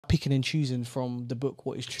picking and choosing from the book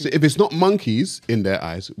what is true. So if it's not monkeys in their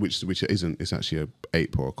eyes, which it isn't, it's actually a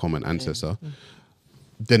ape or a common ancestor,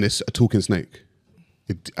 then it's a talking snake.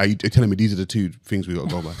 Are you telling me these are the two things we got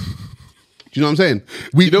to go by? Do you know what I'm saying?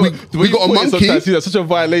 We got a monkey. That's such a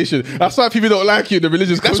violation. That's why people don't like you in the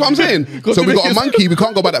religious. That's what I'm saying. So we got a monkey. We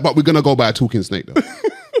can't go by that, but we're gonna go by a talking snake though.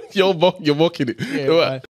 You're mocking it.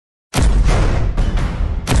 Yeah,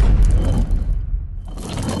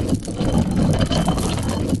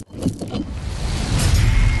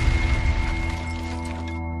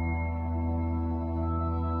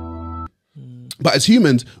 But as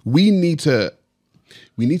humans, we need to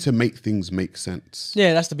make things make sense.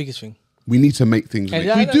 Yeah, that's the biggest thing. We need to make things make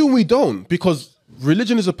sense. We do, we don't, because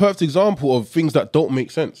religion is a perfect example of things that don't make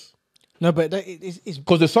sense. No, but it's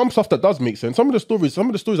because there's some stuff that does make sense. Some of the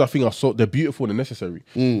stories I think they're beautiful and necessary.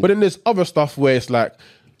 But then there's other stuff where it's like,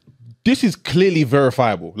 this is clearly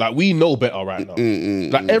verifiable. Like, we know better right now.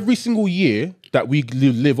 Like, every single year that we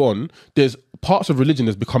live on, there's parts of religion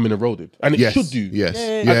that's becoming eroded. And it should do. Yes.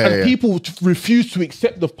 And people refuse to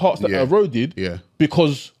accept the parts that are eroded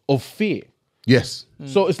because of fear. Yes.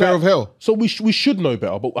 So it's fear of hell. So we should know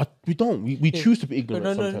better, but we don't. We choose to be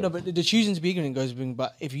ignorant. No, but the choosing to be ignorant goes,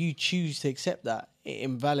 but if you choose to accept that, it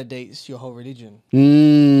invalidates your whole religion.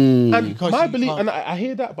 And my belief, and I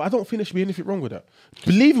hear that, but I don't think there should be anything wrong with that.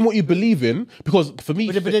 Believe in what you believe in, because for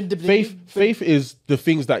me, faith is the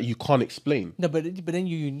things that you can't explain. No, but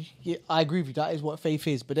then I agree with you. That is what faith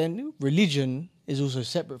is. But then religion is also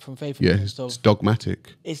separate from faith. Yeah, it's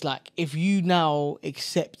dogmatic. It's like, if you now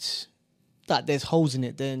accept that there's holes in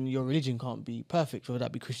it, then your religion can't be perfect. Whether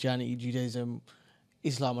that be Christianity, Judaism,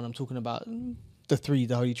 Islam, when I'm talking about the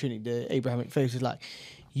Holy Trinity, the Abrahamic faith, is like,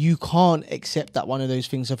 you can't accept that one of those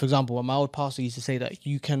things. So, for example, my old pastor used to say that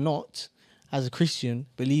you cannot, as a Christian,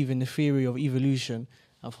 believe in the theory of evolution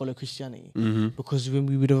and follow Christianity, because then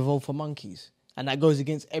we would have evolved for monkeys, and that goes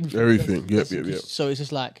against everything. Yep. So it's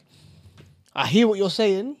just like, I hear what you're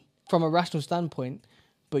saying from a rational standpoint,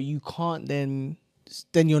 but you can't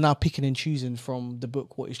then you're now picking and choosing from the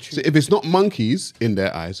book what is true. So if it's not monkeys in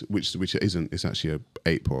their eyes, which it isn't, it's actually a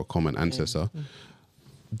ape or a common ancestor,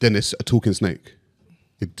 then it's a talking snake.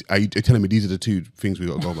 Are you telling me these are the two things we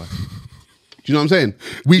got to go by? Do you know what I'm saying?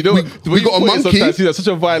 We got a monkey. That's such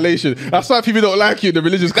a violation. That's why people don't like you in the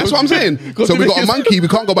religious. That's what I'm saying. So we got a monkey. We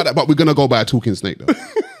can't go by that, but we're gonna go by a talking snake though.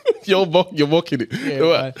 You're mocking it.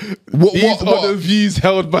 Yeah, These are the views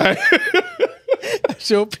held by.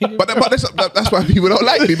 But that's why people don't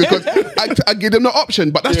like me, because I give them the option.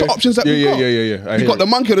 But that's the options that we got. Yeah. We got the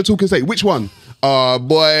monkey or the talking snake. Which one? Oh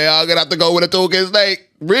boy, I'm gonna have to go with the talking snake.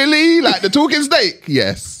 Really? Like the talking snake?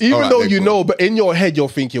 Yes. Even though you know, but in your head you're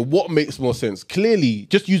thinking, what makes more sense? Clearly,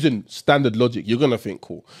 just using standard logic, you're gonna think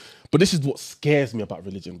cool. But this is what scares me about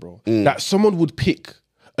religion, bro. That someone would pick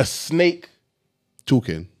a snake,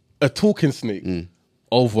 a talking snake,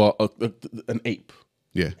 over an ape.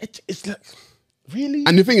 Yeah. It's like, really?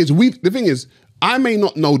 And the thing is, I may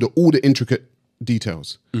not know all the intricate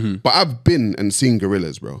details, but I've been and seen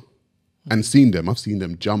gorillas, bro. And seen them. I've seen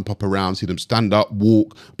them jump up around, see them stand up,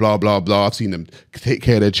 walk, blah, blah, blah. I've seen them take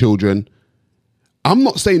care of their children. I'm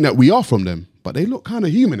not saying that we are from them, but they look kind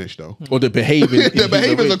of humanish though. Or the behavior. Their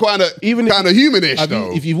behaviors are kind of humanish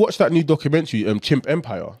though. If you've watched that new documentary, Chimp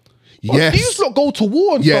Empire, yes. These lot go to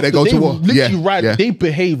war and stuff. They go to war. Literally they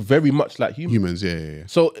behave very much like humans. Yeah.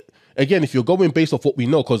 So again, if you're going based off what we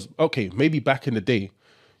know, because okay, maybe back in the day,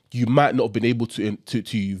 you might not have been able to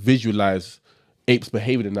visualize apes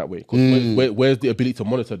behaving in that way. Where's the ability to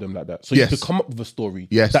monitor them like that? So you could come up with a story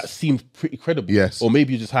that seems pretty credible. Yes. Or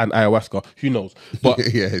maybe you just had an ayahuasca. Who knows? But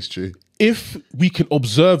yeah, it's true. If we can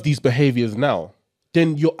observe these behaviors now,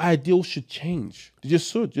 then your ideal should change. They just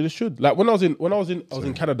should. Like when I was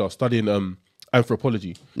in Canada studying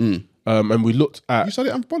anthropology, and we looked at. You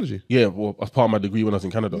studied anthropology? Yeah, well, as part of my degree when I was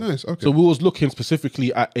in Canada. Nice. Okay. So we was looking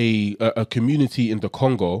specifically at a community in the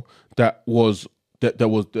Congo that was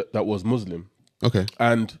Muslim. Okay.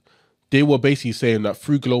 And they were basically saying that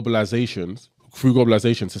through globalization,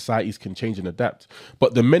 societies can change and adapt.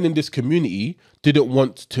 But the men in this community didn't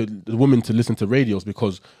want the women to listen to radios,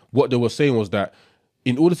 because what they were saying was that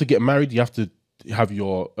in order to get married, you have to have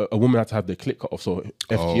a woman had to have their clit cut off, so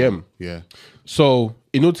FGM. Yeah. So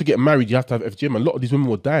in order to get married, you have to have FGM. And a lot of these women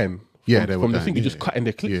were dying. From the thing, you just cutting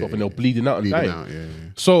their clits off and they're bleeding out and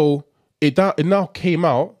dying. So it now came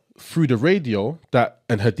out through the radio that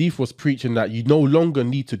an hadith was preaching that you no longer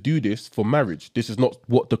need to do this for marriage. This is not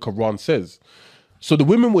what the Quran says. So the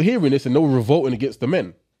women were hearing this and they were revolting against the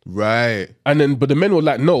men. Right. But the men were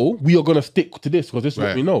like, no, we are going to stick to this because this is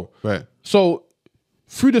what we know. Right. So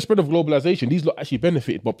through the spread of globalization, these lot actually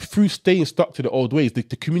benefited, but through staying stuck to the old ways, the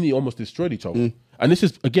community almost destroyed each other. And this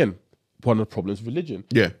is, again, one of the problems of religion.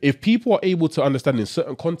 Yeah. If people are able to understand in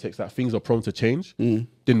certain contexts that things are prone to change,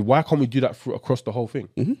 then why can't we do that across the whole thing?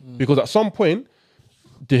 Because at some point,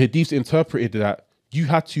 the Hadiths interpreted that you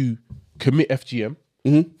had to commit FGM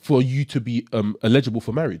for you to be eligible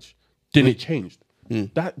for marriage. Then it changed.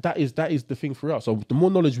 That is the thing for us. So the more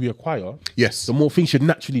knowledge we acquire, the more things should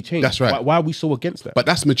naturally change. That's right. Why are we so against that? But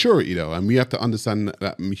that's maturity, though, and we have to understand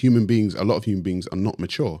that human beings, a lot of human beings, are not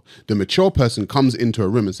mature. The mature person comes into a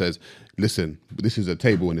room and says, "Listen, this is a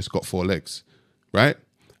table and it's got 4 legs," right?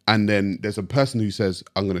 And then there's a person who says,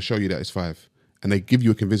 "I'm going to show you that it's 5," and they give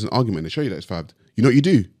you a convincing argument and they show you that it's 5. You know what you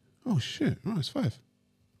do? Oh shit! Oh, it's 5.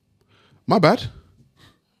 My bad.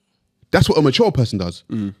 That's what a mature person does.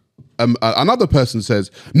 Another person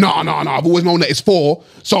says, no, I've always known that it's 4,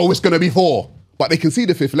 so it's going to be 4. But they can see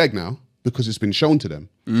the 5th leg now because it's been shown to them.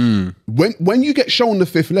 When you get shown the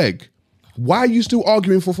 5th leg, why are you still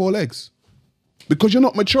arguing for 4 legs? Because you're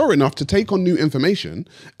not mature enough to take on new information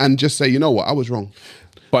and just say, you know what, I was wrong.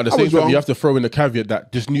 But at the same time, you have to throw in the caveat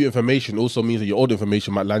that this new information also means that your old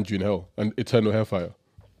information might land you in hell and eternal hellfire.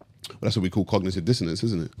 Well, that's what we call cognitive dissonance,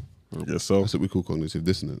 isn't it? I guess so. That's what we call cognitive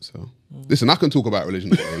dissonance. So, listen, I can talk about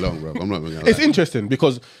religion all day long, bro. I'm not even gonna It's interesting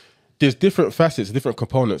because there's different facets, different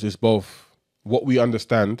components. It's both what we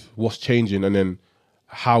understand, what's changing, and then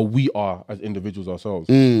how we are as individuals ourselves.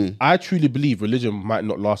 I truly believe religion might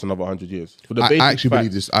not last another 100 years. For the I actually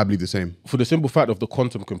believe this. I believe the same. For the simple fact of the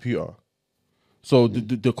quantum computer. So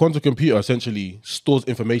the quantum computer essentially stores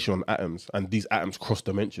information on atoms, and these atoms cross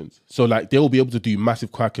dimensions. So like they will be able to do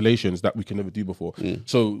massive calculations that we can never do before.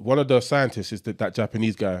 So one of the scientists is that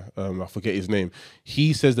Japanese guy, I forget his name.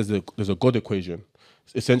 He says there's a God equation.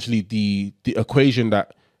 Essentially the equation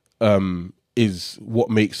that is what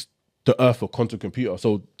makes the Earth a quantum computer.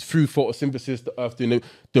 So through photosynthesis,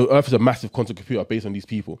 the Earth is a massive quantum computer based on these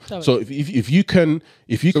people. So if you can,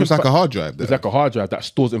 it's like a hard drive. It's like a hard drive that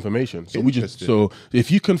stores information. So if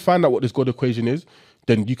you can find out what this God equation is,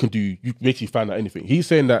 then you basically find out anything. He's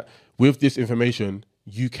saying that with this information,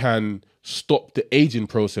 you can stop the aging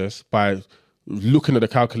process by looking at the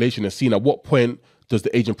calculation and seeing at what point does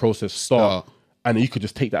the aging process start, and then you could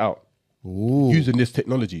just take that out. Using this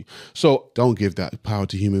technology. So don't give that power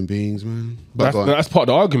to human beings, man. That's part of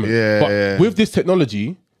the argument. But with this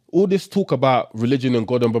technology, all this talk about religion and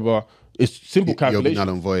God and blah blah, it's simple calculation. You're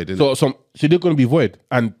null and void, innit? So they're going to be void,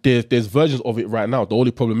 and there's versions of it right now. The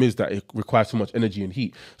only problem is that it requires so much energy and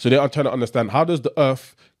heat. So they are trying to understand, how does the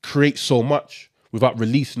Earth create so much without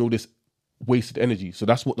releasing all this wasted energy? So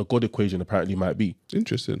that's what the God equation apparently might be.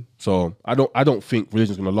 Interesting. So I don't think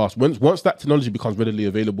religion's going to last. Once that technology becomes readily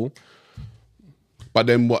available. But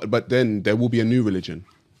then what? But then there will be a new religion.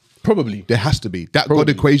 Probably. There has to be. That God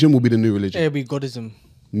equation will be the new religion. It'll be Godism.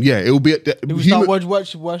 Yeah, it will be. It will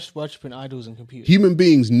start worshipping idols and computers.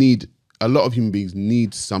 A lot of human beings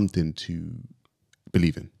need something to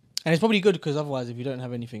believe in. And it's probably good, because otherwise, if you don't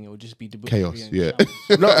have anything, it will just be chaos. Yeah.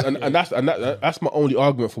 That's my only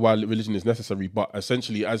argument for why religion is necessary. But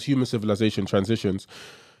essentially, as human civilization transitions,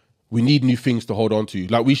 we need new things to hold on to.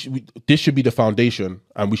 Like this should be the foundation,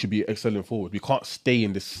 and we should be excelling forward. We can't stay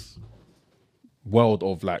in this world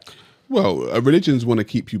of like. Well, religions want to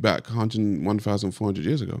keep you back 1,400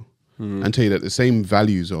 years ago, and tell you that the same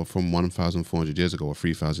values are from 1,400 years ago or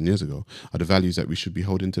 3,000 years ago are the values that we should be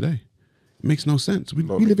holding today. It makes no sense. We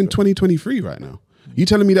live in 2023 right now. You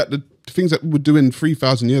telling me that the things that we were doing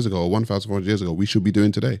 3,000 years ago or 1,400 years ago we should be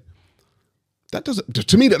doing today?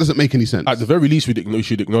 To me, that doesn't make any sense. At the very least, we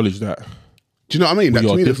should acknowledge that. Do you know what I mean? That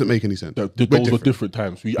to me doesn't make any sense. Those were different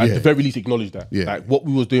times. At the very least, acknowledge that. Yeah. Like what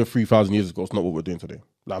we was doing 3,000 years ago is not what we're doing today.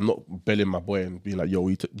 Like I'm not belling my boy and being like, yo,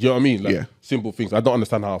 do you know what I mean? Like simple things. I don't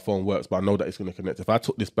understand how a phone works, but I know that it's going to connect. If I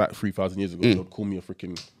took this back 3,000 years ago, they'd call me a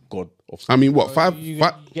freaking god of something. I mean, what, you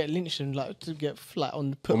get lynched and like to get flat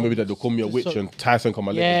on the put. Or maybe they'll call me a witch and Tyson come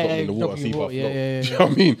my leg and drop me in the water and see if I float. Do you know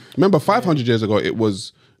what I mean? Remember, 500 years ago, it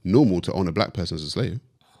was normal to own a black person as a slave.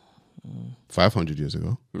 500 years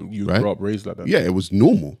ago. You grew up raised like that. Yeah, it was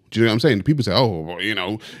normal. Do you know what I'm saying? People say, oh, well, you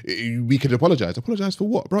know, we could apologize. Apologize for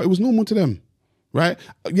what, bro? It was normal to them, right?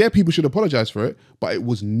 Yeah, people should apologize for it, but it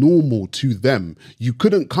was normal to them. You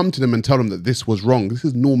couldn't come to them and tell them that this was wrong. This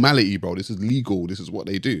is normality, bro. This is legal. This is what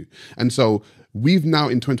they do. And so we've now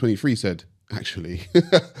in 2023 said, actually,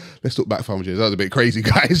 let's look back 500 years. That was a bit crazy,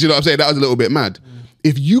 guys. You know what I'm saying? That was a little bit mad.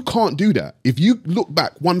 If you can't do that, if you look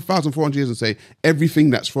back 1,400 years and say everything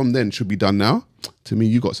that's from then should be done now, to me,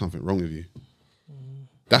 you got something wrong with you.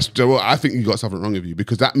 I think you got something wrong with you,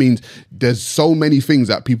 because that means there's so many things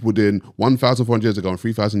that people were doing 1,400 years ago and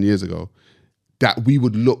 3,000 years ago that we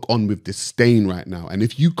would look on with disdain right now. And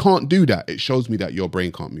if you can't do that, it shows me that your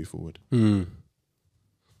brain can't move forward.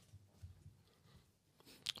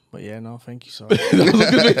 But yeah, no, thank you, Sa.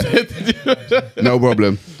 No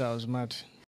problem. That was mad.